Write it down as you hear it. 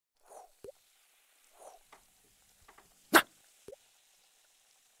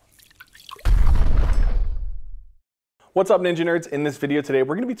What's up, Ninja Nerds? In this video today,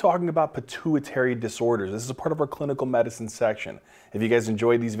 we're going to be talking about pituitary disorders. This is a part of our clinical medicine section. If you guys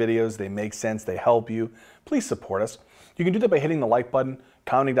enjoy these videos, they make sense, they help you, please support us. You can do that by hitting the like button,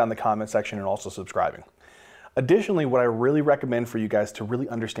 commenting down in the comment section, and also subscribing. Additionally, what I really recommend for you guys to really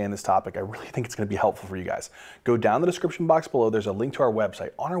understand this topic, I really think it's going to be helpful for you guys. Go down the description box below, there's a link to our website.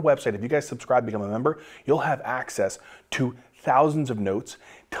 On our website, if you guys subscribe, become a member, you'll have access to thousands of notes,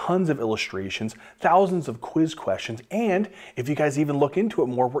 tons of illustrations, thousands of quiz questions, and if you guys even look into it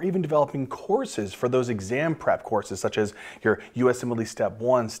more, we're even developing courses for those exam prep courses, such as your USMLE Step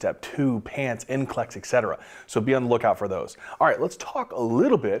 1, Step 2, PANCE, NCLEX, etc. So be on the lookout for those. All right, let's talk a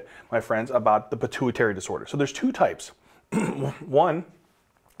little bit, my friends, about the pituitary disorder. So there's two types. One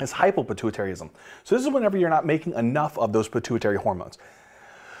is hypopituitarism. So this is whenever you're not making enough of those pituitary hormones.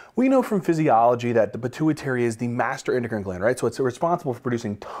 We know from physiology that the pituitary is the master endocrine gland, right? So it's responsible for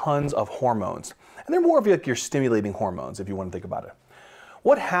producing tons of hormones. And they're more of like your stimulating hormones, if you want to think about it.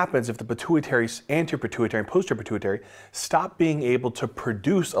 What happens if the pituitary, anterior pituitary, and posterior pituitary stop being able to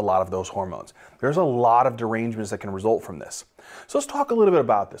produce a lot of those hormones? There's a lot of derangements that can result from this. So let's talk a little bit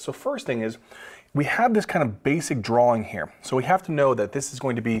about this. So first thing is, we have this kind of basic drawing here. So we have to know that this is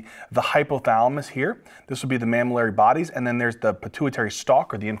going to be the hypothalamus here. This would be the mammillary bodies, and then there's the pituitary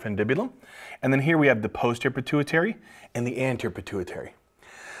stalk or the infundibulum. And then here we have the posterior pituitary and the anterior pituitary.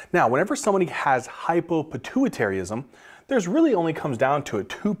 Now, whenever somebody has hypopituitarism, there's really only comes down to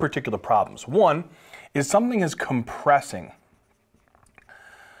two particular problems. One is something is compressing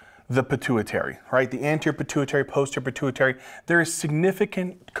the pituitary, right? The anterior pituitary, posterior pituitary, there is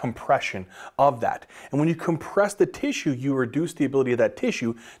significant compression of that. And when you compress the tissue, you reduce the ability of that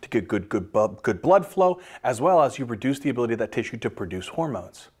tissue to get good blood flow, as well as you reduce the ability of that tissue to produce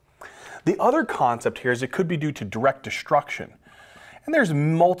hormones. The other concept here is it could be due to direct destruction. And there's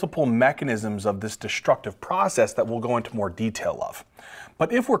multiple mechanisms of this destructive process that we'll go into more detail of.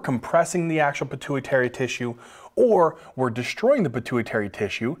 But if we're compressing the actual pituitary tissue or we're destroying the pituitary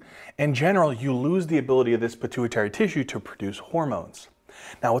tissue, in general, you lose the ability of this pituitary tissue to produce hormones.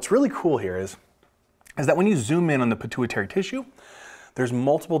 Now, what's really cool here is that when you zoom in on the pituitary tissue, there's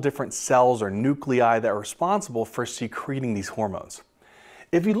multiple different cells or nuclei that are responsible for secreting these hormones.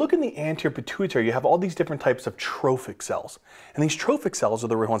 If you look in the anterior pituitary, you have all these different types of trophic cells. And these trophic cells are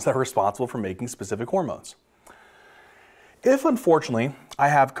the ones that are responsible for making specific hormones. If, unfortunately, I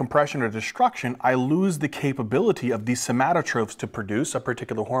have compression or destruction, I lose the capability of these somatotrophs to produce a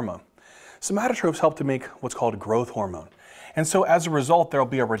particular hormone. Somatotrophs help to make what's called growth hormone. And so as a result, there'll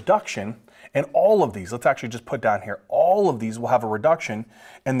be a reduction in all of these. Let's actually just put down here, all of these will have a reduction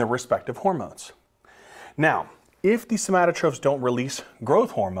in the respective hormones. Now, if the somatotrophs don't release growth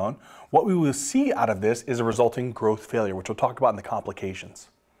hormone, what we will see out of this is a resulting growth failure, which we'll talk about in the complications.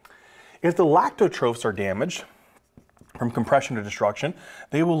 If the lactotrophs are damaged from compression or destruction,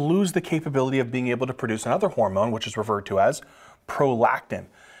 they will lose the capability of being able to produce another hormone, which is referred to as prolactin,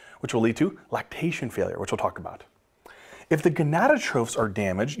 which will lead to lactation failure, which we'll talk about. If the gonadotrophs are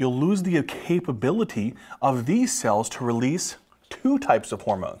damaged, you'll lose the capability of these cells to release two types of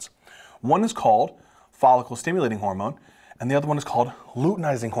hormones. One is called follicle stimulating hormone, and the other one is called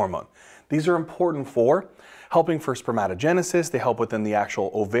luteinizing hormone. These are important for helping for spermatogenesis. They help within the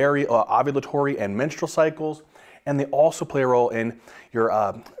actual ovulatory and menstrual cycles, and they also play a role in your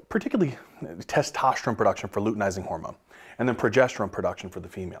particularly testosterone production for luteinizing hormone, and then progesterone production for the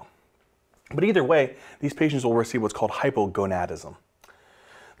female. But either way, these patients will receive what's called hypogonadism.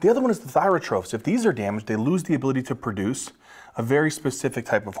 The other one is the thyrotrophs. If these are damaged, they lose the ability to produce a very specific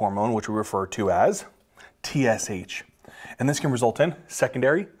type of hormone, which we refer to as TSH. And this can result in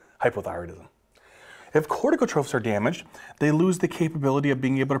secondary hypothyroidism. If corticotrophs are damaged, they lose the capability of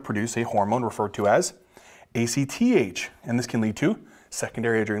being able to produce a hormone referred to as ACTH, and this can lead to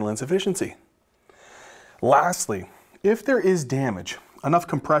secondary adrenal insufficiency. Lastly, if there is damage, enough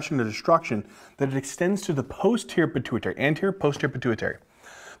compression or destruction that it extends to the posterior pituitary, anterior posterior pituitary.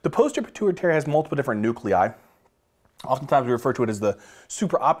 The posterior pituitary has multiple different nuclei. Oftentimes we refer to it as the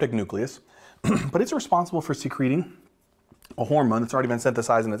supraoptic nucleus, but it's responsible for secreting a hormone that's already been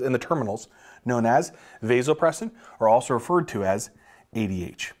synthesized in the terminals, known as vasopressin, or also referred to as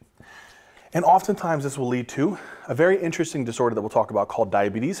ADH. And oftentimes this will lead to a very interesting disorder that we'll talk about called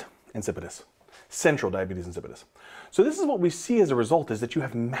diabetes insipidus, central diabetes insipidus. So this is what we see as a result, is that you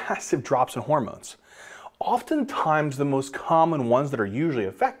have massive drops in hormones. Oftentimes the most common ones that are usually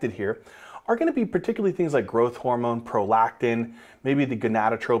affected here are going to be particularly things like growth hormone, prolactin, maybe the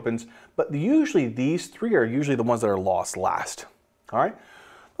gonadotropins, but usually these three are usually the ones that are lost last. All right,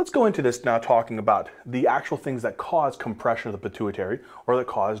 Let's go into this now, talking about the actual things that cause compression of the pituitary or that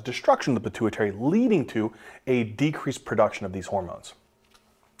cause destruction of the pituitary, leading to a decreased production of these hormones.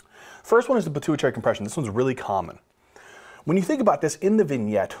 First one is the pituitary compression. This one's really common. When you think about this in the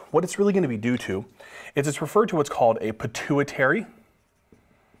vignette, what it's really going to be due to is it's referred to what's called a pituitary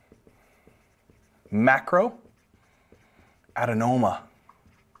macroadenoma.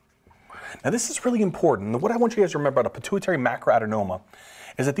 Now this is really important. What I want you guys to remember about a pituitary macroadenoma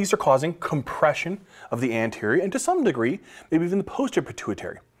is that these are causing compression of the anterior and to some degree, maybe even the posterior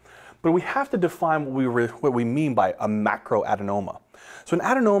pituitary. But we have to define what we mean by a macroadenoma. So an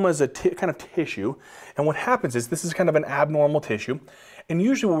adenoma is a kind of tissue, and what happens is this is kind of an abnormal tissue, and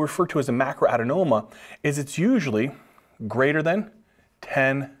usually what we refer to as a macroadenoma is it's usually greater than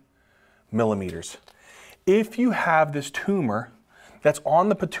 10 millimeters. If you have this tumor that's on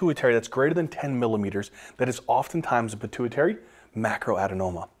the pituitary that's greater than 10 millimeters, that is oftentimes a pituitary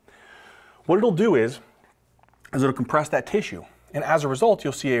macroadenoma. What it'll do is it'll compress that tissue, and as a result,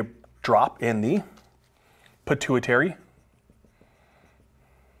 you'll see a drop in the pituitary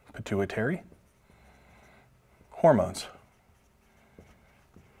hormones.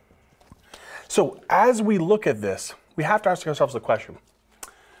 So as we look at this, we have to ask ourselves the question: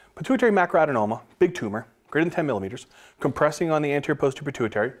 pituitary macroadenoma, big tumor, greater than 10 millimeters, compressing on the anterior posterior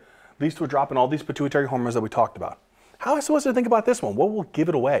pituitary, leads to a drop in all these pituitary hormones that we talked about. How am I supposed to think about this one? What will give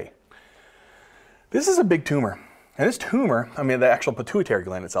it away? This is a big tumor. And this tumor, the actual pituitary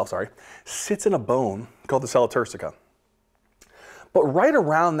gland itself, sits in a bone called the sella turcica. But right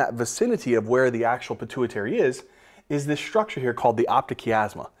around that vicinity of where the actual pituitary is this structure here called the optic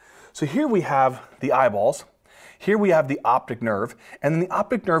chiasma. So here we have the eyeballs, here we have the optic nerve, and then the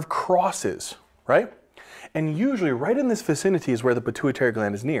optic nerve crosses, right? And usually right in this vicinity is where the pituitary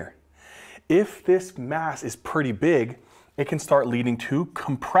gland is near. If this mass is pretty big, it can start leading to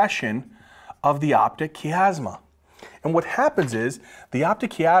compression of the optic chiasma. And what happens is the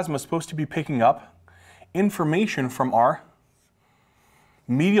optic chiasma is supposed to be picking up information from our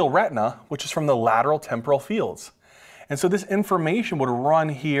medial retina, which is from the lateral temporal fields. And so this information would run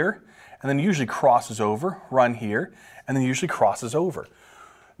here and then usually crosses over, run here, and then usually crosses over.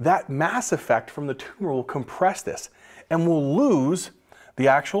 That mass effect from the tumor will compress this, and we'll lose the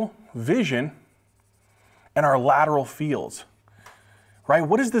actual vision and our lateral fields, right?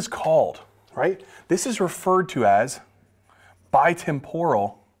 What is this called, right? This is referred to as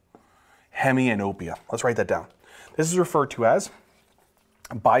bitemporal hemianopia. Let's write that down. This is referred to as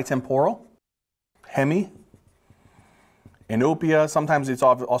bitemporal hemianopia. Sometimes it's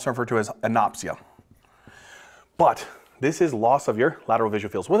also referred to as anopsia. But this is loss of your lateral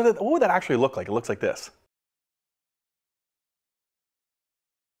visual fields. What would that actually look like? It looks like this.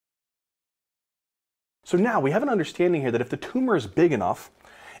 So now we have an understanding here that if the tumor is big enough,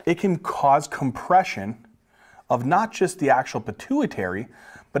 it can cause compression of not just the actual pituitary,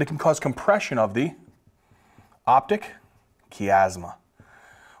 but it can cause compression of the optic chiasma,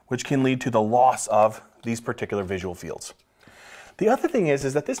 which can lead to the loss of these particular visual fields. The other thing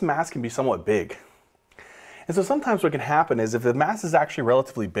is that this mass can be somewhat big. And so sometimes what can happen is if the mass is actually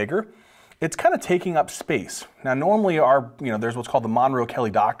relatively bigger, it's kind of taking up space. Now normally there's what's called the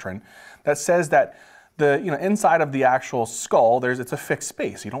Monroe-Kelly doctrine that says that the inside of the actual skull, it's a fixed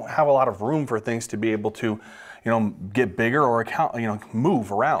space. You don't have a lot of room for things to be able to get bigger or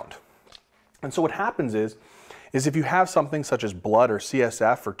move around. And so what happens is if you have something such as blood or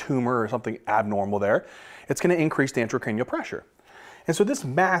CSF or tumor or something abnormal there, it's going to increase the intracranial pressure. And so this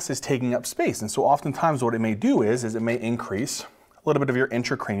mass is taking up space. And so oftentimes what it may do is it may increase a little bit of your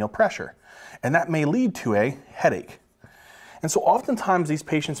intracranial pressure. And that may lead to a headache. And so oftentimes these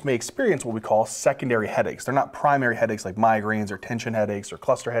patients may experience what we call secondary headaches. They're not primary headaches like migraines or tension headaches or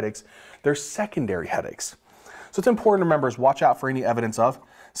cluster headaches. They're secondary headaches. So it's important to remember is watch out for any evidence of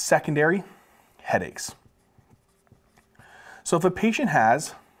secondary headaches. So if a patient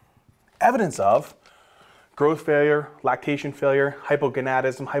has evidence of growth failure, lactation failure,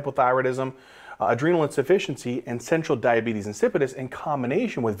 hypogonadism, hypothyroidism, adrenal insufficiency, and central diabetes insipidus in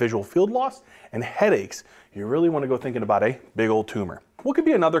combination with visual field loss and headaches, you really want to go thinking about a big old tumor. What could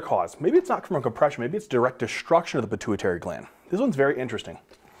be another cause? Maybe it's not from compression, maybe it's direct destruction of the pituitary gland. This one's very interesting.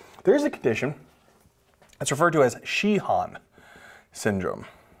 There is a condition that's referred to as Sheehan syndrome.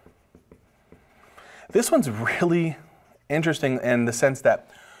 This one's really interesting in the sense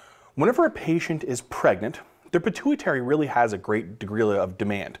that whenever a patient is pregnant, their pituitary really has a great degree of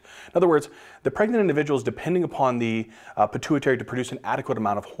demand. In other words, the pregnant individual is depending upon the pituitary to produce an adequate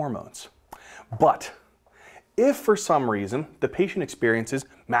amount of hormones. But if for some reason the patient experiences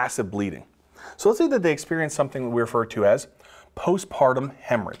massive bleeding, so let's say that they experience something that we refer to as postpartum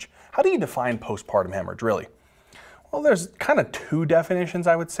hemorrhage. How do you define postpartum hemorrhage, really? Well, there's kind of two definitions,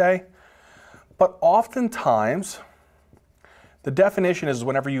 I would say. But oftentimes, the definition is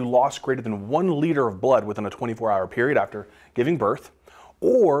whenever you lost greater than 1 liter of blood within a 24-hour period after giving birth,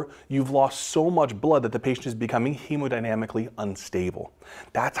 or you've lost so much blood that the patient is becoming hemodynamically unstable.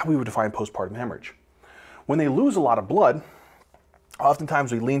 That's how we would define postpartum hemorrhage. When they lose a lot of blood,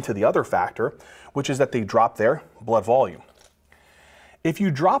 oftentimes we lean to the other factor, which is that they drop their blood volume. If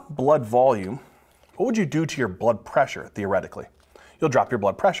you drop blood volume, what would you do to your blood pressure, theoretically? You'll drop your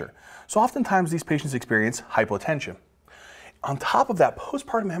blood pressure. So oftentimes these patients experience hypotension. On top of that,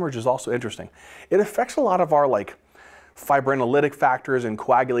 postpartum hemorrhage is also interesting. It affects a lot of our fibrinolytic factors and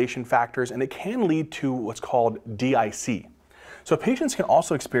coagulation factors, and it can lead to what's called DIC. So patients can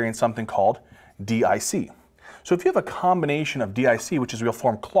also experience something called DIC. So if you have a combination of DIC, which is you'll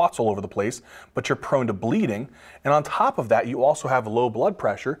form clots all over the place, but you're prone to bleeding, and on top of that you also have low blood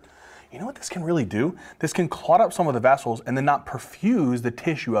pressure, you know what this can really do? This can clot up some of the vessels and then not perfuse the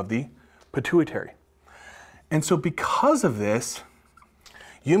tissue of the pituitary. And so because of this,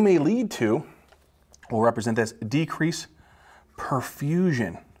 you may lead to, we'll represent this, decreased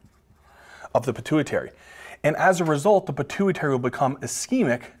perfusion of the pituitary. And as a result, the pituitary will become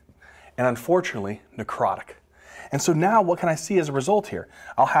ischemic and unfortunately necrotic. And so now what can I see as a result here?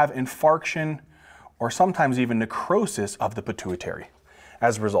 I'll have infarction or sometimes even necrosis of the pituitary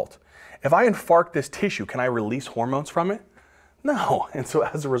as a result. If I infarct this tissue, can I release hormones from it? No. And so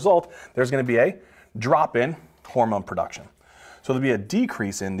as a result, there's going to be a drop in hormone production. So there'll be a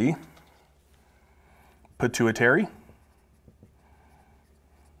decrease in the pituitary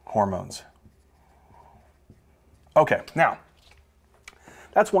hormones. Okay, now,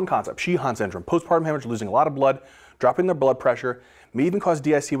 that's one concept, Sheehan syndrome. Postpartum hemorrhage, losing a lot of blood, dropping their blood pressure, may even cause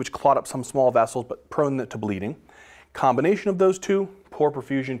DIC, which clot up some small vessels, but prone to bleeding. Combination of those two, poor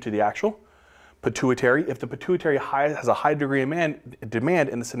perfusion to the actual pituitary. If the pituitary has a high degree of demand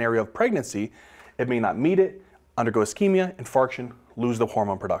in the scenario of pregnancy, it may not meet it, undergo ischemia, infarction, lose the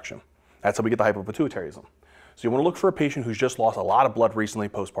hormone production. That's how we get the hypopituitarism. So you want to look for a patient who's just lost a lot of blood recently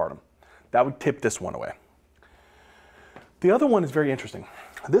postpartum. That would tip this one away. The other one is very interesting.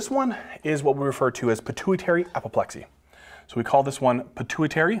 This one is what we refer to as pituitary apoplexy. So we call this one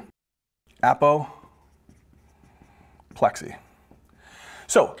pituitary apoplexy.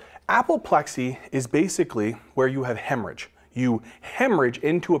 So apoplexy is basically where you have hemorrhage. You hemorrhage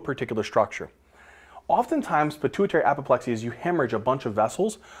into a particular structure. Oftentimes, pituitary apoplexy is you hemorrhage a bunch of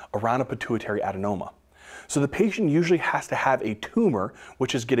vessels around a pituitary adenoma. So the patient usually has to have a tumor,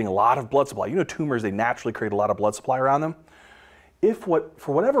 which is getting a lot of blood supply. You know, tumors, they naturally create a lot of blood supply around them. If for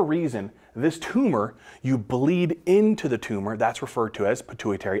whatever reason, this tumor, you bleed into the tumor, that's referred to as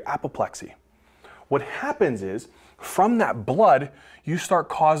pituitary apoplexy. What happens is, from that blood, you start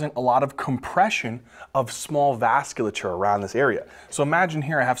causing a lot of compression of small vasculature around this area. So imagine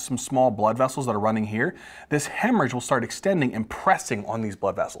here I have some small blood vessels that are running here. This hemorrhage will start extending and pressing on these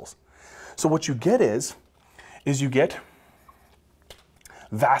blood vessels. So what you get is you get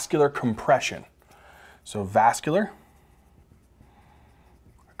vascular compression. So vascular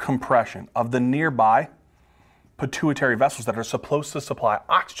compression of the nearby pituitary vessels that are supposed to supply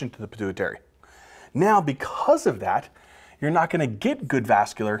oxygen to the pituitary. Now, because of that, you're not going to get good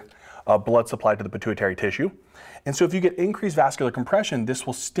vascular blood supply to the pituitary tissue. And so if you get increased vascular compression, this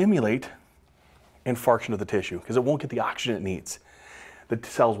will stimulate infarction of the tissue because it won't get the oxygen it needs. The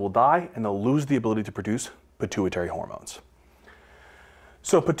cells will die and they'll lose the ability to produce pituitary hormones.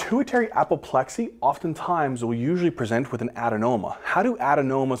 So pituitary apoplexy oftentimes will usually present with an adenoma. How do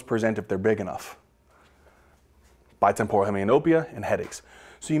adenomas present if they're big enough? Bitemporal hemianopia and headaches.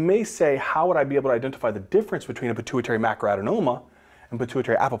 So you may say, how would I be able to identify the difference between a pituitary macroadenoma and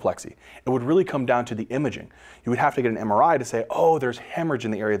pituitary apoplexy? It would really come down to the imaging. You would have to get an MRI to say, oh, there's hemorrhage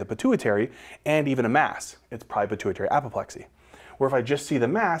in the area of the pituitary and even a mass. It's probably pituitary apoplexy. Or if I just see the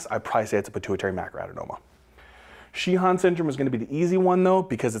mass, I'd probably say it's a pituitary macroadenoma. Sheehan syndrome is going to be the easy one though,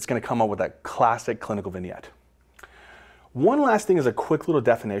 because it's going to come up with that classic clinical vignette. One last thing is a quick little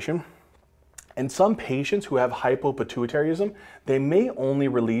definition. In some patients who have hypopituitarism, they may only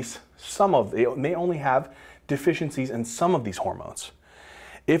have deficiencies in some of these hormones.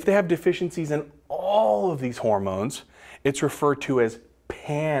 If they have deficiencies in all of these hormones, it's referred to as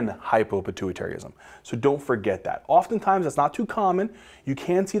pan-hypopituitarism. So don't forget that. Oftentimes, that's not too common. You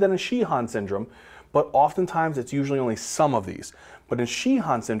can see that in Sheehan syndrome, but oftentimes it's usually only some of these. But in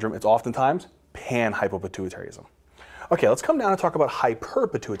Sheehan syndrome, it's oftentimes pan-hypopituitarism. Okay, let's come down and talk about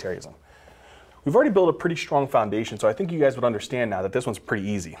hyperpituitarism. We've already built a pretty strong foundation, so I think you guys would understand now that this one's pretty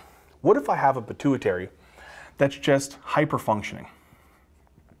easy. What if I have a pituitary that's just hyperfunctioning.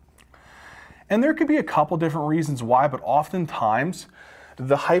 And there could be a couple different reasons why, but oftentimes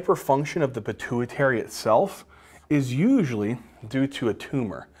the hyperfunction of the pituitary itself is usually due to a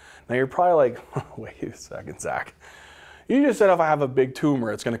tumor. Now you're probably like, wait a second, Zach. You just said if I have a big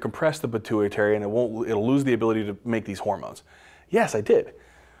tumor, it's going to compress the pituitary and it'll lose the ability to make these hormones. Yes, I did.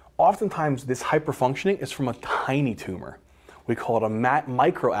 Oftentimes this hyperfunctioning is from a tiny tumor. We call it a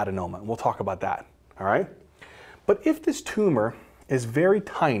microadenoma, and we'll talk about that, all right? But if this tumor is very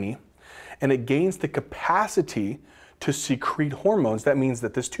tiny and it gains the capacity to secrete hormones, that means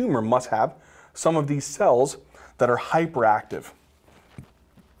that this tumor must have some of these cells that are hyperactive.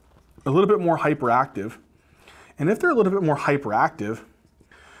 A little bit more hyperactive. And if they're a little bit more hyperactive,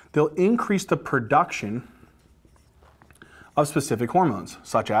 they'll increase the production of specific hormones,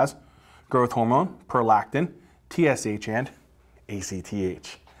 such as growth hormone, prolactin, TSH, and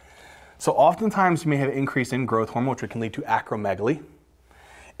ACTH. So oftentimes you may have an increase in growth hormone, which can lead to acromegaly,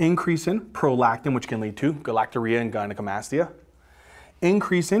 increase in prolactin, which can lead to galactorrhea and gynecomastia,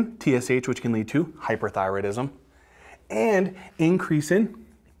 increase in TSH, which can lead to hyperthyroidism, and increase in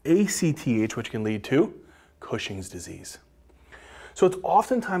ACTH, which can lead to Cushing's disease. So it's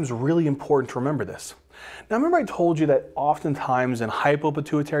oftentimes really important to remember this. Now remember I told you that oftentimes in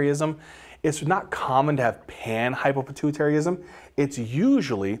hypopituitarism, it's not common to have pan-hypopituitarism. It's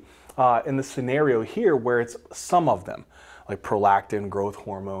usually in the scenario here where it's some of them, like prolactin, growth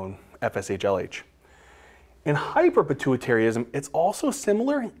hormone, FSH, LH. In hyperpituitarism, it's also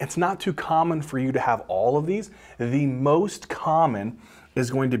similar. It's not too common for you to have all of these. The most common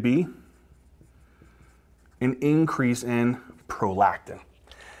is going to be an increase in prolactin.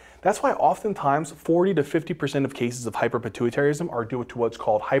 That's why oftentimes 40 to 50% of cases of hyperpituitarism are due to what's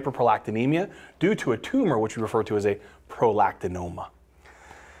called hyperprolactinemia due to a tumor, which we refer to as a prolactinoma.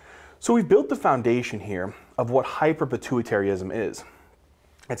 So we've built the foundation here of what hyperpituitarism is.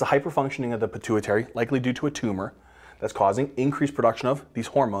 It's a hyperfunctioning of the pituitary, likely due to a tumor, that's causing increased production of these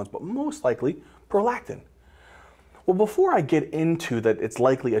hormones, but most likely prolactin. Well, before I get into that it's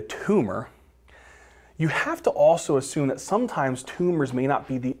likely a tumor, you have to also assume that sometimes tumors may not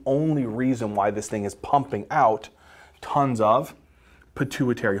be the only reason why this thing is pumping out tons of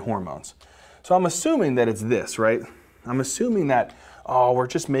pituitary hormones. So I'm assuming that it's this, right? I'm assuming that, oh, we're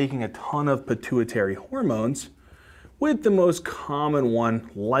just making a ton of pituitary hormones, with the most common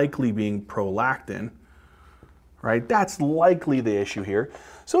one likely being prolactin, right? That's likely the issue here.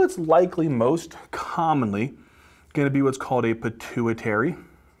 So it's likely most commonly going to be what's called a pituitary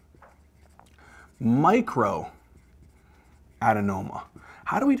microadenoma.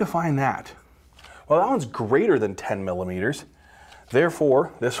 How do we define that? Well, that one's greater than 10 millimeters.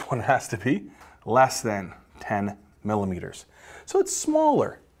 Therefore, this one has to be less than 10 millimeters. So it's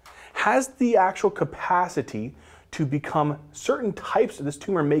smaller, has the actual capacity to become certain types. This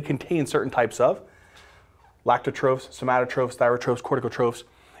tumor may contain certain types of lactotrophs, somatotrophs, thyrotrophs, corticotrophs.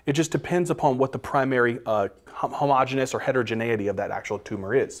 It just depends upon what the primary homogeneous or heterogeneity of that actual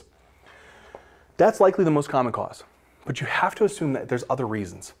tumor is. That's likely the most common cause, but you have to assume that there's other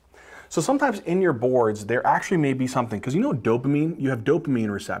reasons. So sometimes in your boards, there actually may be something, because you know dopamine, you have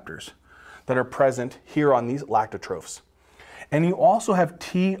dopamine receptors that are present here on these lactotrophs. And you also have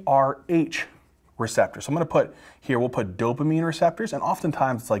TRH receptors. So I'm going to put here, we'll put dopamine receptors, and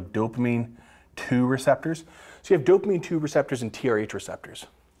oftentimes it's like dopamine 2 receptors. So you have dopamine 2 receptors and TRH receptors.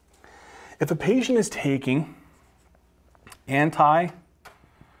 If a patient is taking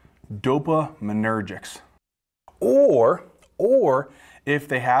anti-dopaminergics, or if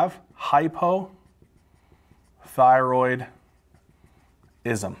they have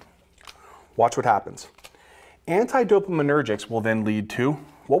hypothyroidism, watch what happens. Anti-dopaminergics will then lead to,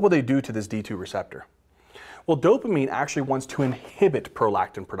 what will they do to this D2 receptor? Well, dopamine actually wants to inhibit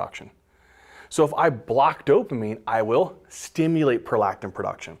prolactin production. So if I block dopamine, I will stimulate prolactin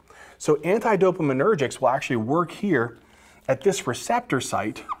production. So anti-dopaminergics will actually work here at this receptor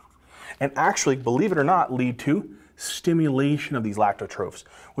site and actually, believe it or not, lead to stimulation of these lactotrophs,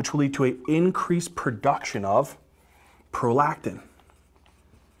 which will lead to an increased production of prolactin.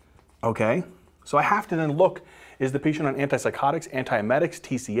 Okay? So I have to then look, is the patient on antipsychotics, antiemetics,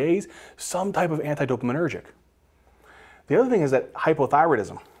 TCAs, some type of antidopaminergic? The other thing is that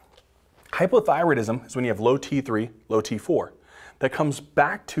hypothyroidism. Hypothyroidism is when you have low T3, low T4. That comes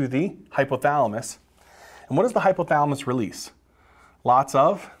back to the hypothalamus. And what does the hypothalamus release? Lots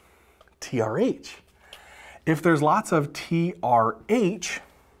of TRH. If there's lots of TRH,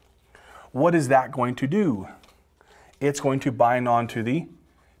 what is that going to do? It's going to bind onto the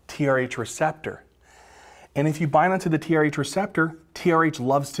TRH receptor. And if you bind onto the TRH receptor, TRH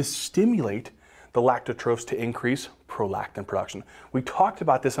loves to stimulate the lactotropes to increase prolactin production. We talked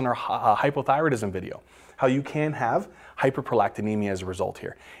about this in our hypothyroidism video, how you can have hyperprolactinemia as a result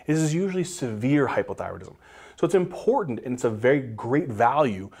here. This is usually severe hypothyroidism. So it's important, and it's a very great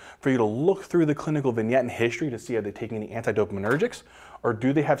value for you to look through the clinical vignette and history to see are they taking any antidopaminergics, or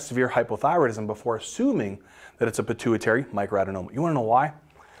do they have severe hypothyroidism before assuming that it's a pituitary microadenoma. You want to know why?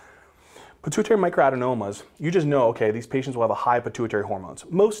 Pituitary microadenomas, you just know, okay, these patients will have a high pituitary hormones.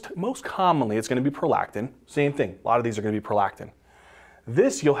 Most commonly, it's going to be prolactin. Same thing. A lot of these are going to be prolactin.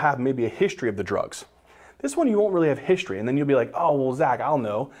 This, you'll have maybe a history of the drugs. This one, you won't really have history. And then you'll be like, oh, well, Zach, I'll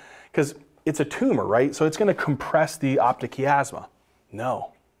know. Because it's a tumor, right? So it's going to compress the optic chiasma.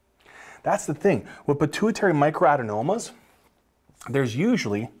 No. That's the thing. With pituitary microadenomas, there's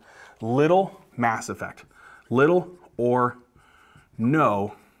usually little mass effect. Little or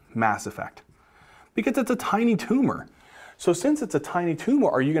no mass effect. Because it's a tiny tumor. So since it's a tiny tumor,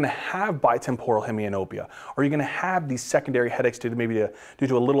 are you going to have bitemporal hemianopia? Are you going to have these secondary headaches due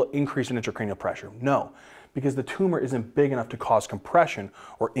to a little increase in intracranial pressure? No, because the tumor isn't big enough to cause compression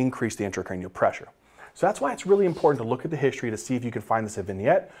or increase the intracranial pressure. So that's why it's really important to look at the history to see if you can find this a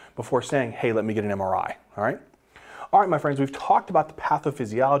vignette before saying, hey, let me get an MRI, all right? All right, my friends, we've talked about the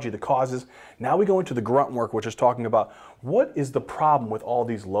pathophysiology, the causes. Now we go into the grunt work, which is talking about what is the problem with all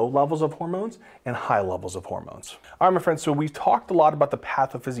these low levels of hormones and high levels of hormones. All right, my friends, so we've talked a lot about the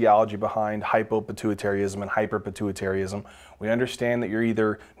pathophysiology behind hypopituitarism and hyperpituitarism. We understand that you're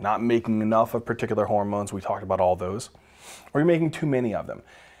either not making enough of particular hormones, we talked about all those, or you're making too many of them.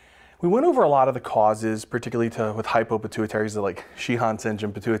 We went over a lot of the causes, particularly with hypopituitarism, like Sheehan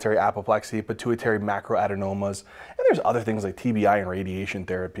syndrome, pituitary apoplexy, pituitary macroadenomas, and there's other things like TBI and radiation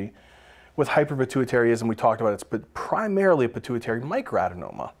therapy. With hyperpituitarism, we talked about it's primarily a pituitary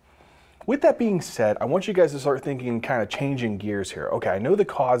microadenoma. With that being said, I want you guys to start thinking kind of changing gears here. Okay, I know the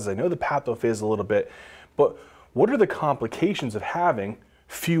causes, I know the pathophys a little bit, but what are the complications of having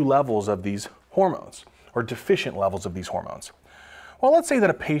few levels of these hormones or deficient levels of these hormones? Well, let's say that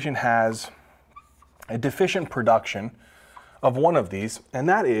a patient has a deficient production of one of these, and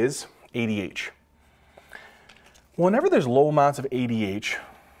that is ADH. Whenever there's low amounts of ADH,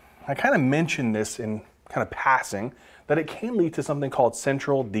 I kind of mentioned this in kind of passing, that it can lead to something called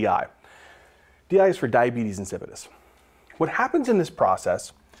central DI. DI is for diabetes insipidus. What happens in this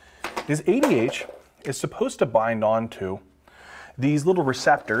process is ADH is supposed to bind onto these little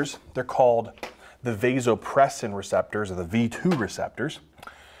receptors. They're called the vasopressin receptors, or the V2 receptors.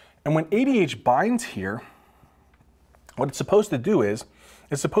 And when ADH binds here, what it's supposed to do is,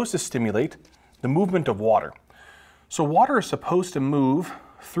 it's supposed to stimulate the movement of water. So water is supposed to move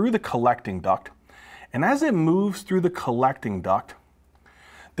through the collecting duct, and as it moves through the collecting duct,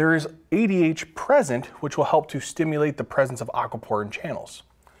 there is ADH present, which will help to stimulate the presence of aquaporin channels.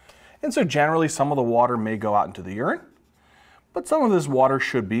 And so generally, some of the water may go out into the urine, but some of this water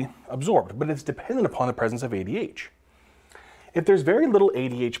should be absorbed, but it's dependent upon the presence of ADH. If there's very little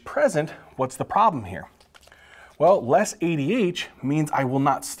ADH present, what's the problem here? Well, less ADH means I will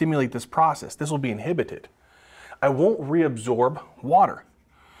not stimulate this process. This will be inhibited. I won't reabsorb water.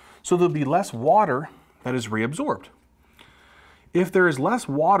 So there'll be less water that is reabsorbed. If there is less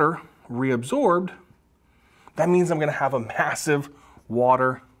water reabsorbed, that means I'm going to have a massive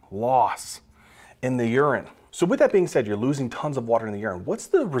water loss in the urine. So with that being said, you're losing tons of water in the urine. What's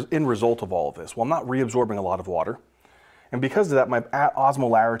the end result of all of this? Well, I'm not reabsorbing a lot of water. And because of that, my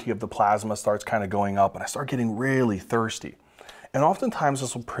osmolarity of the plasma starts kind of going up, and I start getting really thirsty. And oftentimes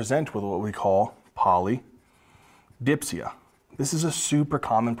this will present with what we call polydipsia. This is a super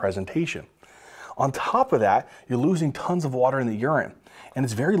common presentation. On top of that, you're losing tons of water in the urine, and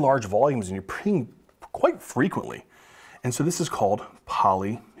it's very large volumes, and you're peeing quite frequently. And so this is called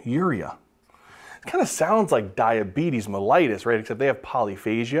polyuria. It kind of sounds like diabetes mellitus, right? Except they have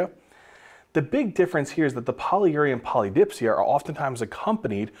polyphagia. The big difference here is that the polyuria and polydipsia are oftentimes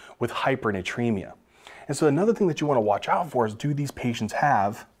accompanied with hypernatremia. And so another thing that you want to watch out for is, do these patients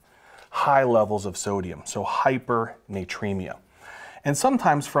have high levels of sodium? So hypernatremia. And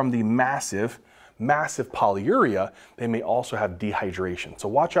sometimes from the massive polyuria, they may also have dehydration. So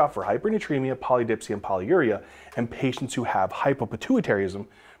watch out for hypernatremia, polydipsia, and polyuria in patients who have hypopituitarism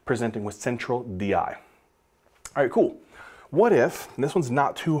presenting with central DI. All right, cool. What if, and this one's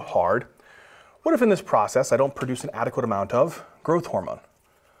not too hard, what if in this process I don't produce an adequate amount of growth hormone?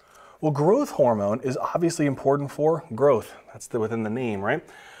 Well, growth hormone is obviously important for growth. That's within the name, right?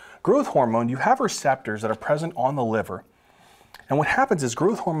 Growth hormone, you have receptors that are present on the liver. And what happens is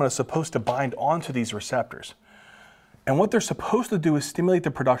growth hormone is supposed to bind onto these receptors. And what they're supposed to do is stimulate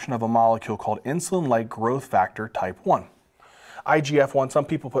the production of a molecule called insulin-like growth factor type 1. IGF-1, some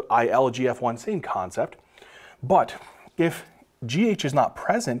people put ILGF-1, same concept. But if GH is not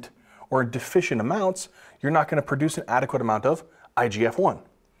present or in deficient amounts, you're not going to produce an adequate amount of IGF-1.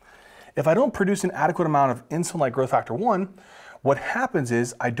 If I don't produce an adequate amount of insulin-like growth factor 1, what happens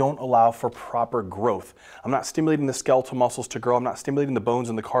is I don't allow for proper growth. I'm not stimulating the skeletal muscles to grow. I'm not stimulating the bones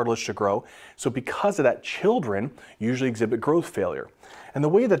and the cartilage to grow. So because of that, children usually exhibit growth failure. And the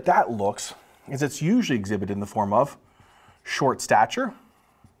way that that looks is it's usually exhibited in the form of short stature,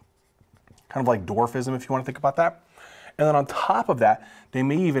 kind of like dwarfism if you want to think about that. And then on top of that, they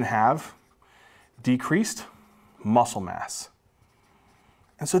may even have decreased muscle mass.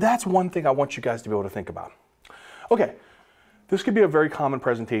 And so that's one thing I want you guys to be able to think about. Okay, this could be a very common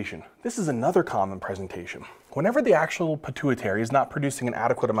presentation. This is another common presentation. Whenever the actual pituitary is not producing an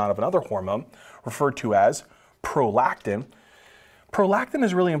adequate amount of another hormone, referred to as prolactin, prolactin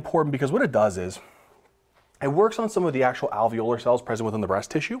is really important because what it does is it works on some of the actual alveolar cells present within the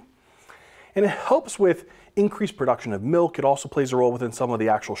breast tissue, and it helps with increased production of milk. It also plays a role within some of the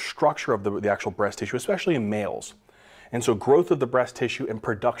actual structure of the actual breast tissue, especially in males. And so growth of the breast tissue and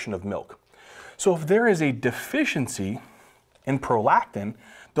production of milk. So if there is a deficiency in prolactin,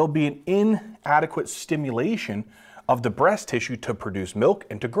 there'll be an inadequate stimulation of the breast tissue to produce milk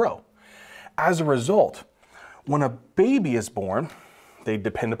and to grow. As a result, when a baby is born, they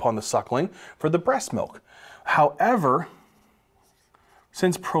depend upon the suckling for the breast milk. However,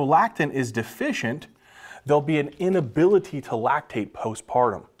 since prolactin is deficient, there'll be an inability to lactate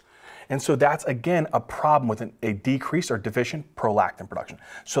postpartum. And so that's, again, a problem with a decreased or deficient prolactin production.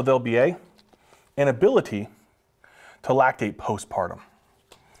 So there'll be an inability to lactate postpartum.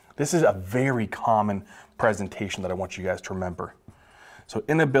 This is a very common presentation that I want you guys to remember. So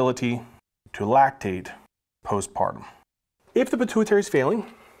inability to lactate postpartum. If the pituitary is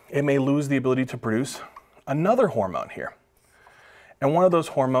failing, it may lose the ability to produce another hormone here. And one of those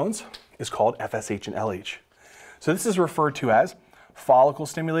hormones is called FSH and LH. So this is referred to as follicle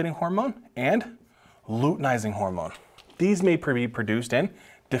stimulating hormone and luteinizing hormone. These may be produced in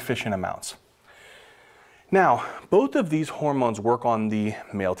deficient amounts. Now, both of these hormones work on the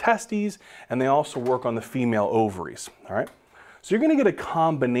male testes and they also work on the female ovaries, all right? So you're going to get a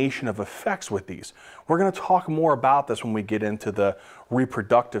combination of effects with these. We're going to talk more about this when we get into the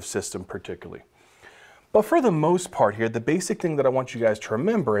reproductive system particularly. But for the most part here, the basic thing that I want you guys to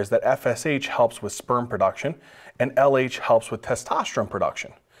remember is that FSH helps with sperm production and LH helps with testosterone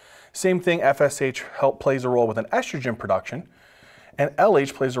production. Same thing, FSH plays a role within estrogen production and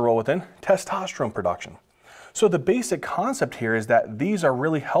LH plays a role within testosterone production. So the basic concept here is that these are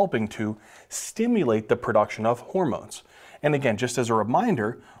really helping to stimulate the production of hormones. And again, just as a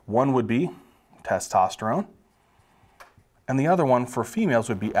reminder, one would be testosterone and the other one for females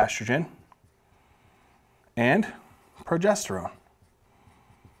would be estrogen and progesterone.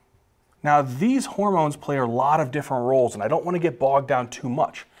 Now these hormones play a lot of different roles and I don't want to get bogged down too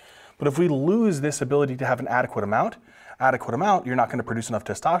much. But if we lose this ability to have an adequate amount, you're not going to produce enough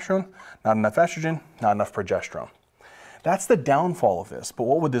testosterone, not enough estrogen, not enough progesterone. That's the downfall of this. But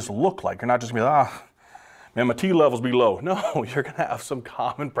what would this look like? You're not just going to be like, man, my T levels be low. No, you're going to have some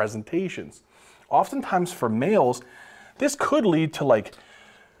common presentations. Oftentimes for males, this could lead to like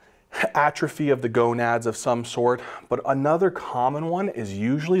atrophy of the gonads of some sort, but another common one is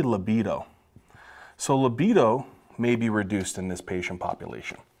usually libido. So libido may be reduced in this patient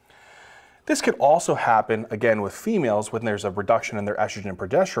population. This could also happen, again, with females when there's a reduction in their estrogen and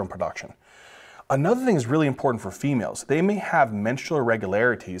progesterone production. Another thing is really important for females. They may have menstrual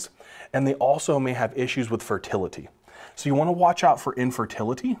irregularities and they also may have issues with fertility. So you want to watch out for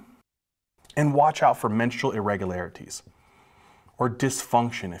infertility and watch out for menstrual irregularities, or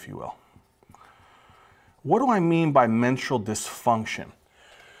dysfunction, if you will. What do I mean by menstrual dysfunction?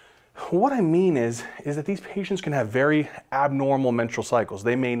 What I mean is that these patients can have very abnormal menstrual cycles.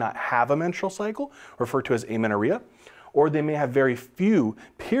 They may not have a menstrual cycle, referred to as amenorrhea, or they may have very few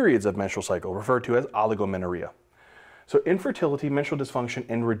periods of menstrual cycle, referred to as oligomenorrhea. So infertility, menstrual dysfunction,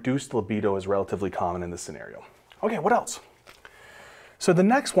 and reduced libido is relatively common in this scenario. Okay, what else? So the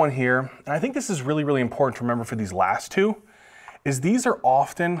next one here, and I think this is really, really important to remember for these last two, is these are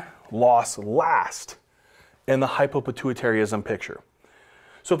often lost last in the hypopituitarism picture.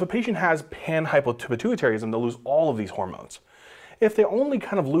 So if a patient has pan-hypopituitarism, they'll lose all of these hormones. If they're only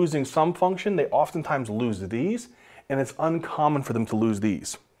kind of losing some function, they oftentimes lose these, and it's uncommon for them to lose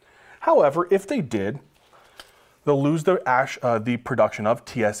these. However, if they did, they'll lose the production of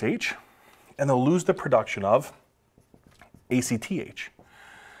TSH, and they'll lose the production of ACTH.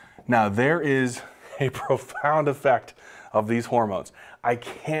 Now there is a profound effect of these hormones. I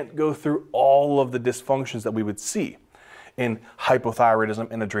can't go through all of the dysfunctions that we would see. in hypothyroidism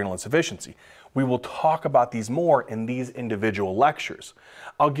and adrenal insufficiency. We will talk about these more in these individual lectures.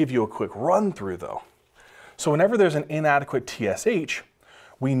 I'll give you a quick run through though. So whenever there's an inadequate TSH,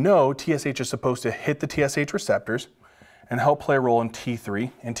 we know TSH is supposed to hit the TSH receptors and help play a role in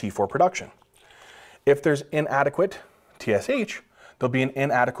T3 and T4 production. If there's inadequate TSH, there'll be an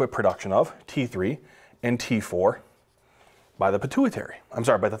inadequate production of T3 and T4 by the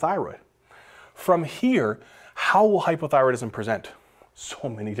by the thyroid. From here, how will hypothyroidism present? So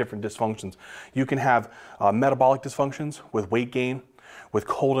many different dysfunctions. You can have metabolic dysfunctions with weight gain, with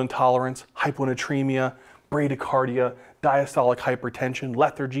cold intolerance, hyponatremia, bradycardia, diastolic hypertension,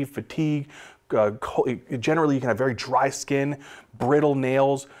 lethargy, fatigue. Generally, you can have very dry skin, brittle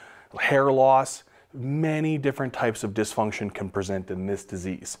nails, hair loss. Many different types of dysfunction can present in this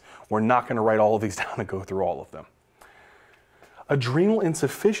disease. We're not going to write all of these down and go through all of them. Adrenal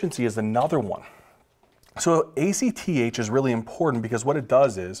insufficiency is another one. So ACTH is really important because what it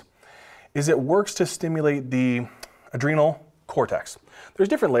does is it works to stimulate the adrenal cortex. There's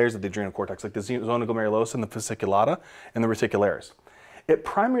different layers of the adrenal cortex, like the zona glomerulosa and the fasciculata and the reticularis. It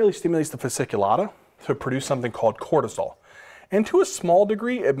primarily stimulates the fasciculata to produce something called cortisol. And to a small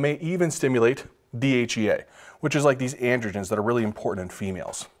degree, it may even stimulate DHEA, which is like these androgens that are really important in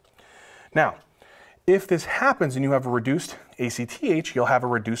females. Now, if this happens and you have a reduced ACTH, you'll have a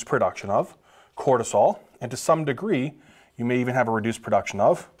reduced production of cortisol, and to some degree, you may even have a reduced production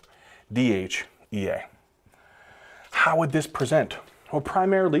of DHEA. How would this present? Well,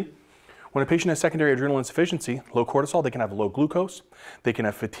 primarily, when a patient has secondary adrenal insufficiency, low cortisol, they can have low glucose, they can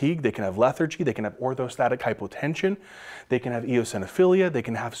have fatigue, they can have lethargy, they can have orthostatic hypotension, they can have eosinophilia, they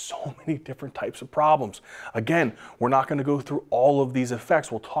can have so many different types of problems. Again, we're not going to go through all of these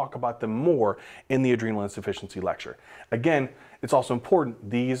effects. We'll talk about them more in the adrenal insufficiency lecture. Again, it's also important,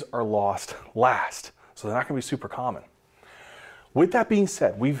 these are lost last, so they're not going to be super common. With that being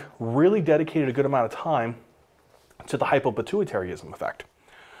said, we've really dedicated a good amount of time to the hypopituitarism effect.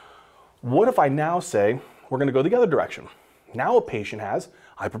 What if I now say we're going to go the other direction? Now a patient has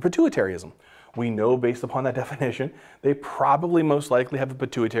hyperpituitarism. We know based upon that definition, they probably most likely have a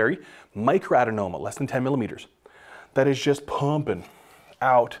pituitary microadenoma, less than 10 millimeters, that is just pumping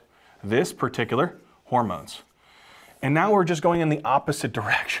out this particular hormones. And now we're just going in the opposite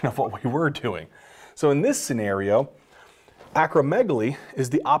direction of what we were doing. So in this scenario, acromegaly is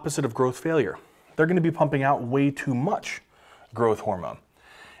the opposite of growth failure. They're going to be pumping out way too much growth hormone.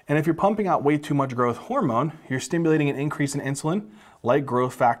 And if you're pumping out way too much growth hormone, you're stimulating an increase in insulin like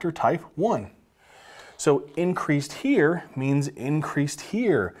growth factor type 1. So increased here means increased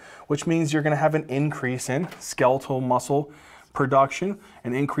here, which means you're going to have an increase in skeletal muscle production,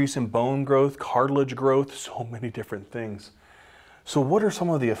 an increase in bone growth, cartilage growth, so many different things. So what are some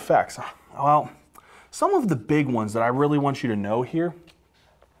of the effects? Well, some of the big ones that I really want you to know here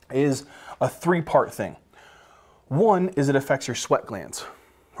is a three-part thing. One is it affects your sweat glands,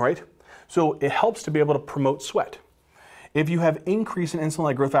 right? So it helps to be able to promote sweat. If you have increase in insulin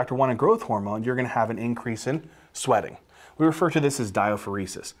like growth factor 1 and growth hormone, you're going to have an increase in sweating. We refer to this as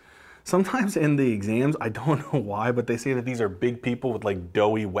diaphoresis. Sometimes in the exams, I don't know why, but they say that these are big people with like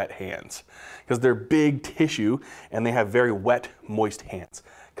doughy, wet hands because they're big tissue and they have very wet, moist hands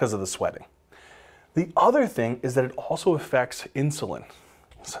because of the sweating. The other thing is that it also affects insulin.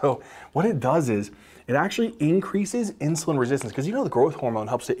 So what it does is it actually increases insulin resistance because you know the growth hormone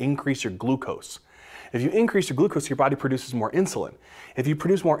helps to increase your glucose. If you increase your glucose, your body produces more insulin. If you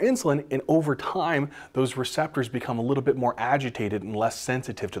produce more insulin, and over time, those receptors become a little bit more agitated and less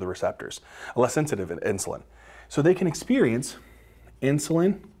sensitive to the receptors, less sensitive to insulin. So they can experience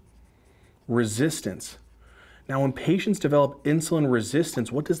insulin resistance. Now, when patients develop insulin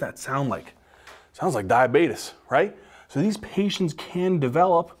resistance, what does that sound like? Sounds like diabetes, right? So these patients can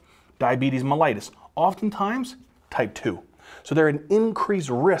develop diabetes mellitus, oftentimes type 2. So they're an increased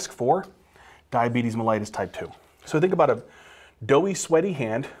risk for diabetes mellitus type 2. So think about a doughy, sweaty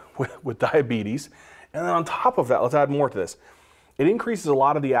hand with diabetes, and then on top of that, let's add more to this. It increases a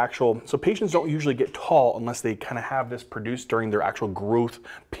lot of the actual, so patients don't usually get tall unless they kind of have this produced during their actual growth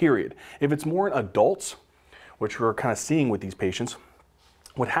period. If it's more in adults, which we're kind of seeing with these patients,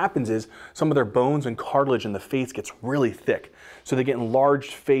 what happens is some of their bones and cartilage in the face gets really thick. So they get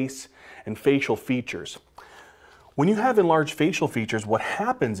enlarged face and facial features. When you have enlarged facial features, what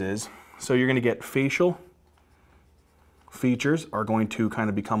happens is, so you're going to get facial features are going to kind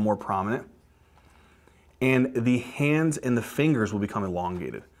of become more prominent, and the hands and the fingers will become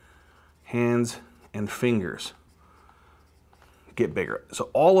elongated. Hands and fingers get bigger. So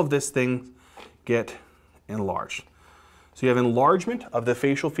all of this thing get enlarged. So you have enlargement of the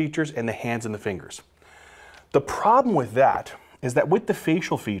facial features and the hands and the fingers. The problem with that is that with the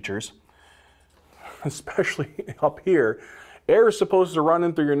facial features, especially up here, air is supposed to run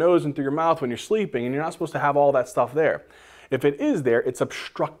in through your nose and through your mouth when you're sleeping, and you're not supposed to have all that stuff there. If it is there, it's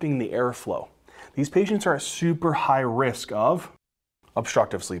obstructing the airflow. These patients are at super high risk of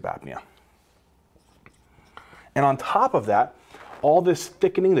obstructive sleep apnea. And on top of that, all this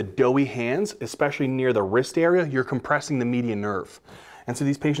thickening, the doughy hands, especially near the wrist area, you're compressing the median nerve. And so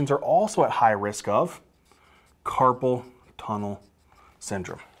these patients are also at high risk of carpal tunnel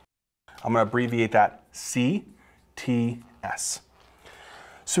syndrome. I'm going to abbreviate that CTS.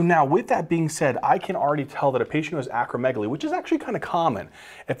 So now with that being said, I can already tell that a patient who has acromegaly, which is actually kind of common.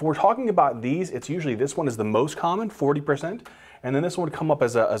 If we're talking about these, it's usually this one is the most common, 40%, and then this one would come up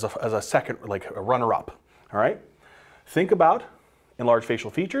as a second, like a runner-up, all right? Think about enlarged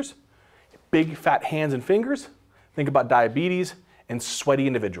facial features, big fat hands and fingers, think about diabetes, and sweaty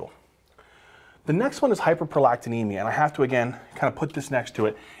individual. The next one is hyperprolactinemia, and I have to, again, kind of put this next to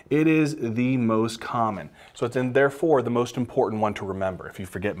it. It is the most common. So it's therefore the most important one to remember if you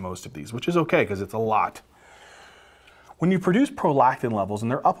forget most of these, which is okay because it's a lot. When you produce prolactin levels,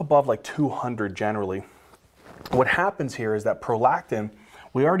 and they're up above like 200 generally, what happens here is that prolactin,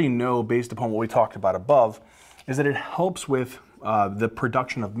 we already know based upon what we talked about above, is that it helps with the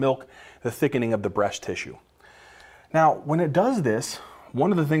production of milk, the thickening of the breast tissue. Now, when it does this,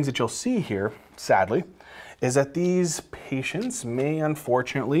 one of the things that you'll see here, sadly, is that these patients may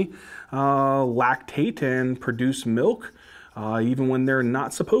unfortunately lactate and produce milk even when they're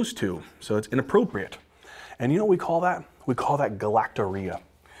not supposed to. So it's inappropriate. And you know what we call that? We call that galactorrhea.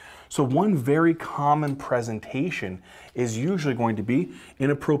 So one very common presentation is usually going to be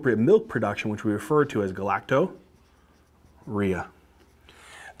inappropriate milk production, which we refer to as galactorrhea.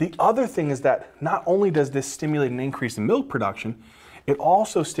 The other thing is that not only does this stimulate an increase in milk production, it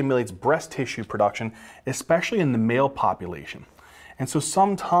also stimulates breast tissue production, especially in the male population. And so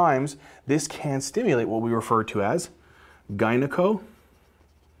sometimes this can stimulate what we refer to as gynecomastia,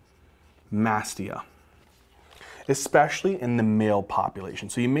 especially in the male population.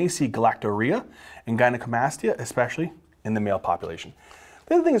 So you may see galactorrhea and gynecomastia, especially in the male population.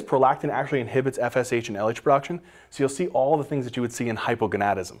 The other thing is prolactin actually inhibits FSH and LH production. So you'll see all the things that you would see in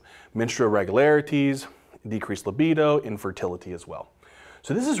hypogonadism, menstrual irregularities, decreased libido, infertility as well.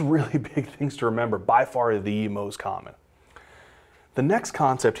 So this is really big things to remember, by far the most common. The next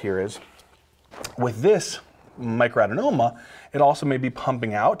concept here is, with this microadenoma, it also may be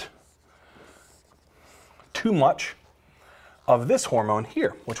pumping out too much of this hormone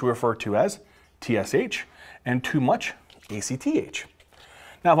here, which we refer to as TSH, and too much ACTH.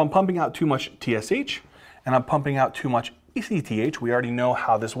 Now, if I'm pumping out too much TSH and I'm pumping out too much ACTH, we already know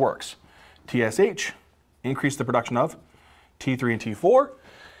how this works. TSH, increase the production of T3 and T4.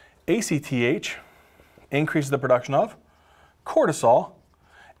 ACTH increases the production of cortisol,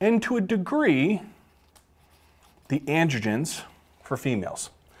 and to a degree, the androgens for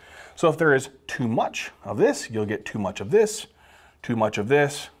females. So if there is too much of this, you'll get too much of this, too much of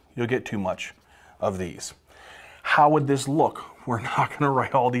this, you'll get too much of these. How would this look? We're not going to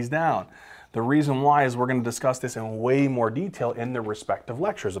write all these down. The reason why is we're going to discuss this in way more detail in the respective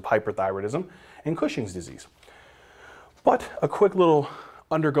lectures of hyperthyroidism and Cushing's disease. But a quick little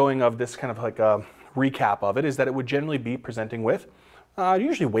undergoing of this kind of like a recap of it is that it would generally be presenting with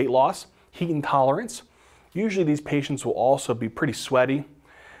usually weight loss, heat intolerance. Usually these patients will also be pretty sweaty.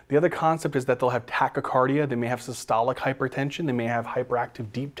 The other concept is that they'll have tachycardia, they may have systolic hypertension, they may have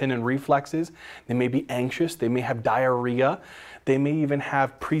hyperactive deep tendon reflexes, they may be anxious, they may have diarrhea, they may even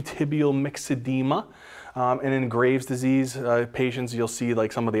have pretibial myxedema. And in Graves' disease patients, you'll see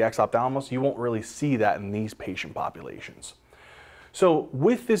like some of the exophthalmos. You won't really see that in these patient populations. So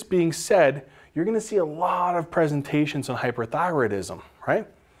with this being said, you're going to see a lot of presentations on hyperthyroidism, right?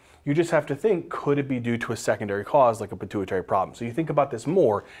 You just have to think, could it be due to a secondary cause like a pituitary problem? So you think about this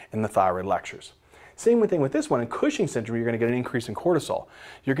more in the thyroid lectures. Same thing with this one. In Cushing's syndrome, you're going to get an increase in cortisol.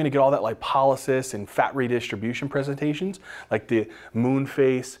 You're going to get all that lipolysis and fat redistribution presentations, like the moon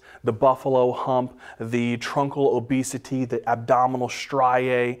face, the buffalo hump, the truncal obesity, the abdominal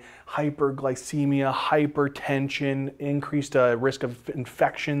striae, hyperglycemia, hypertension, increased risk of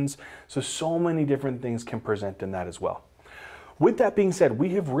infections. So many different things can present in that as well. With that being said, we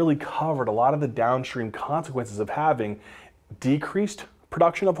have really covered a lot of the downstream consequences of having decreased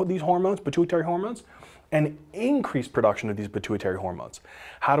production of these hormones, pituitary hormones, and increased production of these pituitary hormones.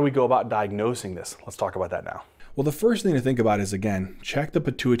 How do we go about diagnosing this? Let's talk about that now. Well, the first thing to think about is, again, check the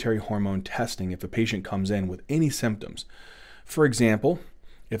pituitary hormone testing if a patient comes in with any symptoms. For example,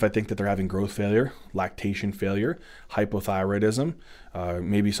 if I think that they're having growth failure, lactation failure, hypothyroidism,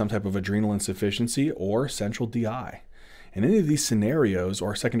 maybe some type of adrenal insufficiency, or central DI. In any of these scenarios,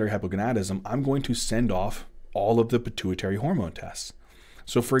 or secondary hypogonadism, I'm going to send off all of the pituitary hormone tests.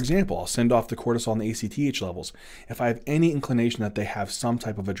 So for example, I'll send off the cortisol and the ACTH levels if I have any inclination that they have some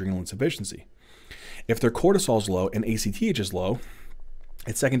type of adrenal insufficiency. If their cortisol is low and ACTH is low,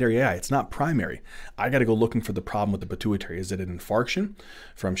 it's secondary AI, it's not primary. I got to go looking for the problem with the pituitary. Is it an infarction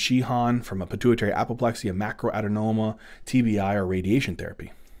from Sheehan, from a pituitary apoplexy, a macroadenoma, TBI, or radiation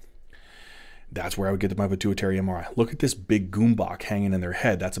therapy? That's where I would get to my pituitary MRI. Look at this big goombach hanging in their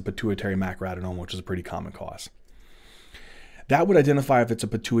head. That's a pituitary macroadenoma, which is a pretty common cause. That would identify if it's a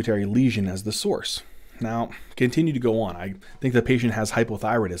pituitary lesion as the source. Now, continue to go on. I think the patient has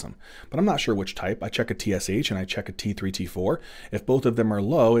hypothyroidism, but I'm not sure which type. I check a TSH and I check a T3, T4. If both of them are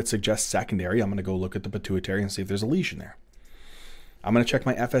low, it suggests secondary. I'm going to go look at the pituitary and see if there's a lesion there. I'm going to check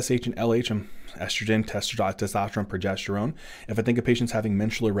my FSH and LH and estrogen, testosterone, progesterone. If I think a patient's having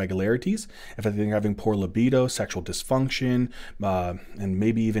menstrual irregularities, if I think they're having poor libido, sexual dysfunction, and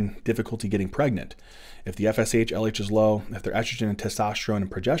maybe even difficulty getting pregnant. If the FSH, LH is low, if their estrogen and testosterone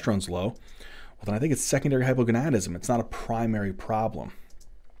and progesterone is low, well, then I think it's secondary hypogonadism. It's not a primary problem.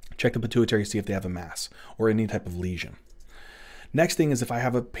 Check the pituitary, see if they have a mass or any type of lesion. Next thing is if I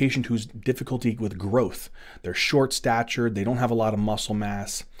have a patient who's difficulty with growth, they're short statured, they don't have a lot of muscle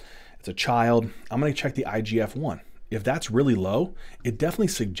mass, it's a child, I'm going to check the IGF-1. If that's really low, it definitely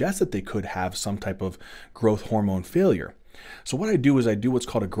suggests that they could have some type of growth hormone failure. So what I do is I do what's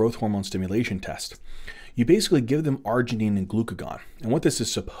called a growth hormone stimulation test. You basically give them arginine and glucagon. And what this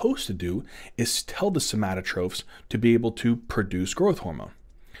is supposed to do is tell the somatotrophs to be able to produce growth hormone.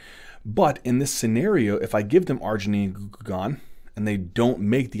 But in this scenario, if I give them arginine and glucagon and they don't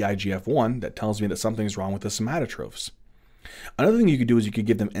make the IGF-1, that tells me that something's wrong with the somatotrophs. Another thing you could do is you could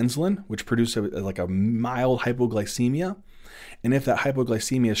give them insulin, which produces like a mild hypoglycemia. And if that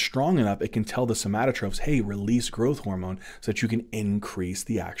hypoglycemia is strong enough, it can tell the somatotrophs, hey, release growth hormone so that you can increase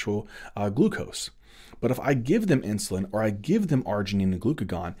the actual glucose. But if I give them insulin or I give them arginine and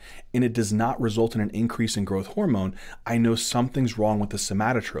glucagon and it does not result in an increase in growth hormone, I know something's wrong with the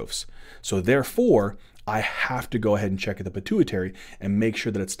somatotrophs. So therefore, I have to go ahead and check at the pituitary and make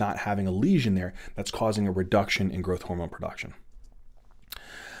sure that it's not having a lesion there that's causing a reduction in growth hormone production.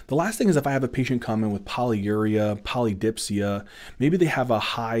 The last thing is if I have a patient come in with polyuria, polydipsia, maybe they have a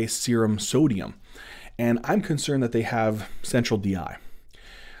high serum sodium, and I'm concerned that they have central DI.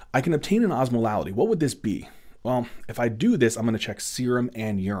 I can obtain an osmolality. What would this be? Well, if I do this, I'm going to check serum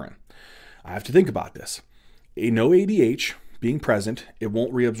and urine. I have to think about this. No ADH being present, it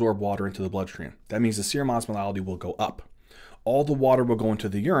won't reabsorb water into the bloodstream. That means the serum osmolality will go up. All the water will go into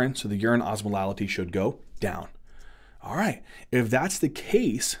the urine, so the urine osmolality should go down. All right, if that's the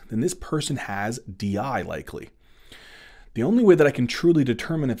case, then this person has DI likely. The only way that I can truly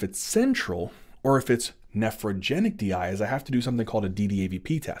determine if it's central or if it's nephrogenic DI is I have to do something called a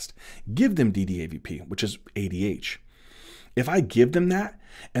DDAVP test. Give them DDAVP, which is ADH. If I give them that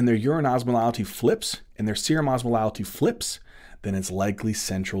and their urine osmolality flips and their serum osmolality flips, then it's likely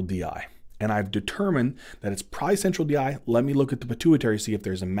central DI. And I've determined that it's probably central DI. Let me look at the pituitary, see if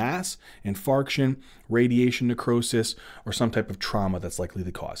there's a mass, infarction, radiation necrosis, or some type of trauma that's likely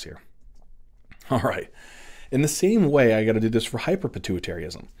the cause here. All right. In the same way, I got to do this for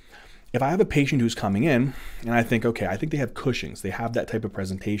hyperpituitarism. If I have a patient who's coming in and I think, okay, I think they have Cushing's, they have that type of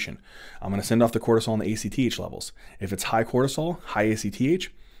presentation, I'm going to send off the cortisol and the ACTH levels. If it's high cortisol, high ACTH,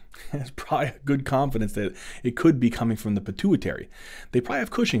 it's probably a good confidence that it could be coming from the pituitary. They probably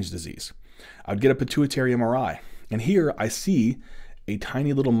have Cushing's disease. I would get a pituitary MRI. And here I see a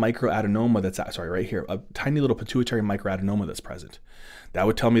tiny little microadenoma that's, right here, a tiny little pituitary microadenoma that's present. That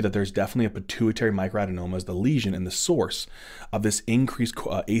would tell me that there's definitely a pituitary microadenoma as the lesion and the source of this increased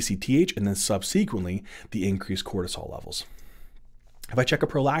ACTH and then subsequently the increased cortisol levels. If I check a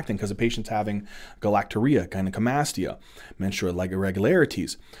prolactin because the patient's having galactorrhea, gynecomastia, menstrual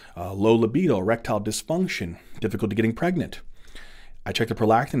irregularities, low libido, erectile dysfunction, difficulty getting pregnant, I check the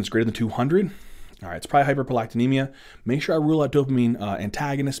prolactin, it's greater than 200. All right, it's probably hyperprolactinemia. Make sure I rule out dopamine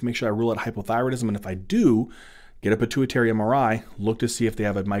antagonists. Make sure I rule out hypothyroidism. And if I do, get a pituitary MRI, look to see if they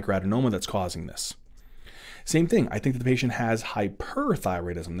have a microadenoma that's causing this. Same thing, I think that the patient has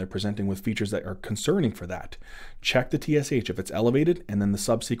hyperthyroidism. They're presenting with features that are concerning for that. Check the TSH. If it's elevated and then the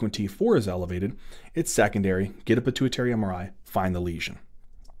subsequent T4 is elevated, it's secondary. Get a pituitary MRI, find the lesion.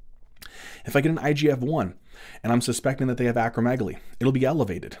 If I get an IGF-1 and I'm suspecting that they have acromegaly, it'll be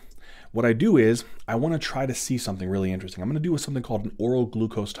elevated. What I do is I want to try to see something really interesting. I'm going to do something called an oral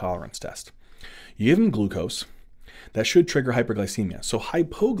glucose tolerance test. You give them glucose, that should trigger hyperglycemia. So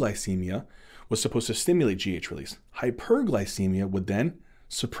hypoglycemia was supposed to stimulate GH release. Hyperglycemia would then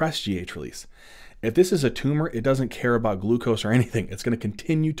suppress GH release. If this is a tumor, it doesn't care about glucose or anything. It's going to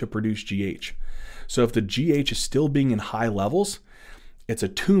continue to produce GH. So if the GH is still being in high levels, it's a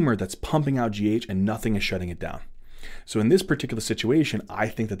tumor that's pumping out GH and nothing is shutting it down. So in this particular situation, I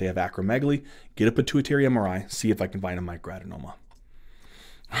think that they have acromegaly. Get a pituitary MRI, see if I can find a microadenoma.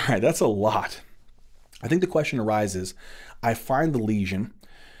 All right, that's a lot. I think the question arises, I find the lesion,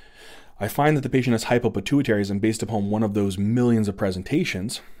 I find that the patient has hypopituitarism based upon one of those millions of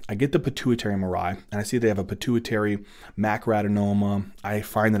presentations. I get the pituitary MRI and I see they have a pituitary macroadenoma. I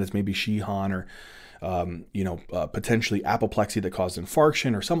find that it's maybe Sheehan or potentially apoplexy that caused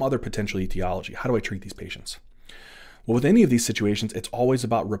infarction or some other potential etiology. How do I treat these patients? Well, with any of these situations, it's always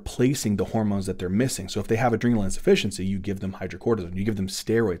about replacing the hormones that they're missing. So if they have adrenal insufficiency, you give them hydrocortisone, you give them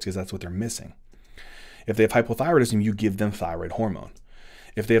steroids because that's what they're missing. If they have hypothyroidism, you give them thyroid hormone.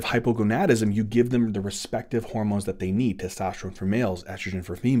 If they have hypogonadism, you give them the respective hormones that they need, testosterone for males, estrogen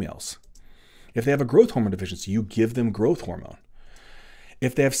for females. If they have a growth hormone deficiency, you give them growth hormone.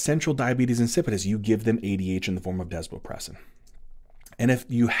 If they have central diabetes insipidus, you give them ADH in the form of desmopressin. And if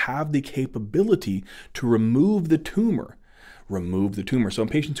you have the capability to remove the tumor. So in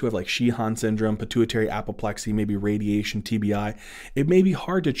patients who have like Sheehan syndrome, pituitary apoplexy, maybe radiation, TBI, it may be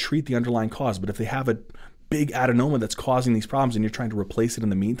hard to treat the underlying cause, but if they have a big adenoma that's causing these problems and you're trying to replace it in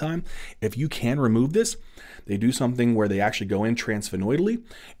the meantime, if you can remove this, they do something where they actually go in transsphenoidally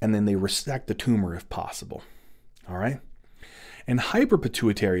and then they resect the tumor if possible. All right. In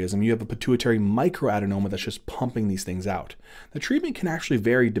hyperpituitarism, you have a pituitary microadenoma that's just pumping these things out. The treatment can actually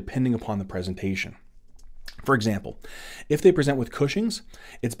vary depending upon the presentation. For example, if they present with Cushing's,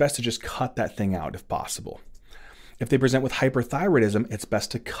 it's best to just cut that thing out if possible. If they present with hyperthyroidism, it's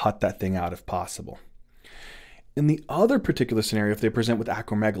best to cut that thing out if possible. In the other particular scenario, if they present with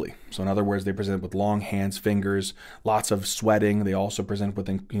acromegaly, so in other words, they present with long hands, fingers, lots of sweating, they also present with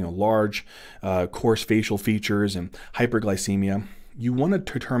large, coarse facial features and hyperglycemia, you want to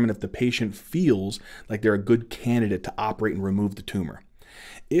determine if the patient feels like they're a good candidate to operate and remove the tumor.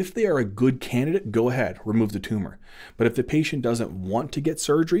 If they are a good candidate, go ahead, remove the tumor. But if the patient doesn't want to get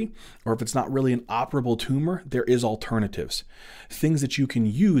surgery, or if it's not really an operable tumor, there is alternatives. Things that you can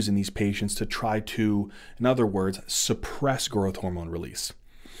use in these patients to try to, in other words, suppress growth hormone release.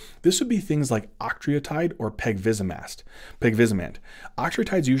 This would be things like octreotide or pegvisomant.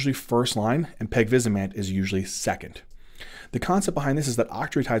 Octreotide is usually first line and pegvisomant is usually second. The concept behind this is that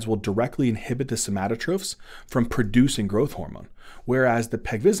octreotides will directly inhibit the somatotrophs from producing growth hormone, whereas the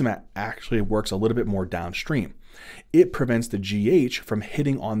pegvisomant actually works a little bit more downstream. It prevents the GH from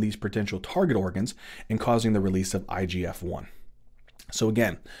hitting on these potential target organs and causing the release of IGF-1. So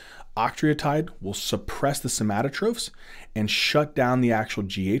again, octreotide will suppress the somatotrophs and shut down the actual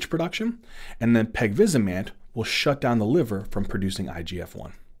GH production, and then pegvisomant will shut down the liver from producing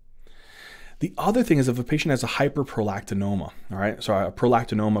IGF-1. The other thing is if a patient has a hyperprolactinoma, all right, so a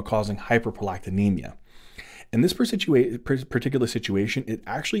prolactinoma causing hyperprolactinemia. In this particular situation, it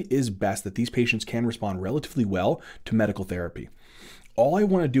actually is best that these patients can respond relatively well to medical therapy. All I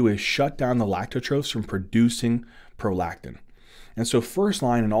want to do is shut down the lactotrophs from producing prolactin. And so first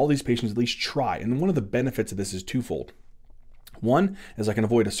line in all these patients at least try, and one of the benefits of this is twofold. One is I can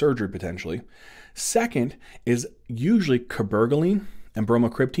avoid a surgery potentially. Second is usually cabergoline and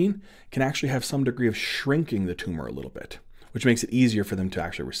bromocriptine can actually have some degree of shrinking the tumor a little bit, which makes it easier for them to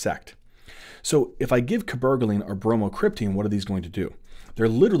actually resect. So if I give cabergoline or bromocriptine, what are these going to do? They're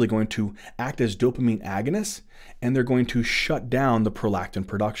literally going to act as dopamine agonists, and they're going to shut down the prolactin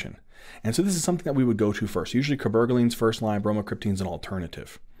production. And so this is something that we would go to first. Usually cabergoline's first line, bromocriptine's an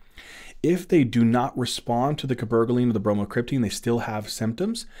alternative. If they do not respond to the cabergoline or the bromocriptine, they still have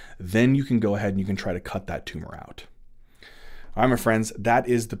symptoms, then you can go ahead and you can try to cut that tumor out. All right, my friends, that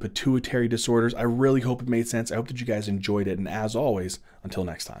is the pituitary disorders. I really hope it made sense. I hope that you guys enjoyed it. And as always, until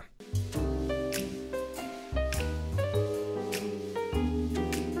next time.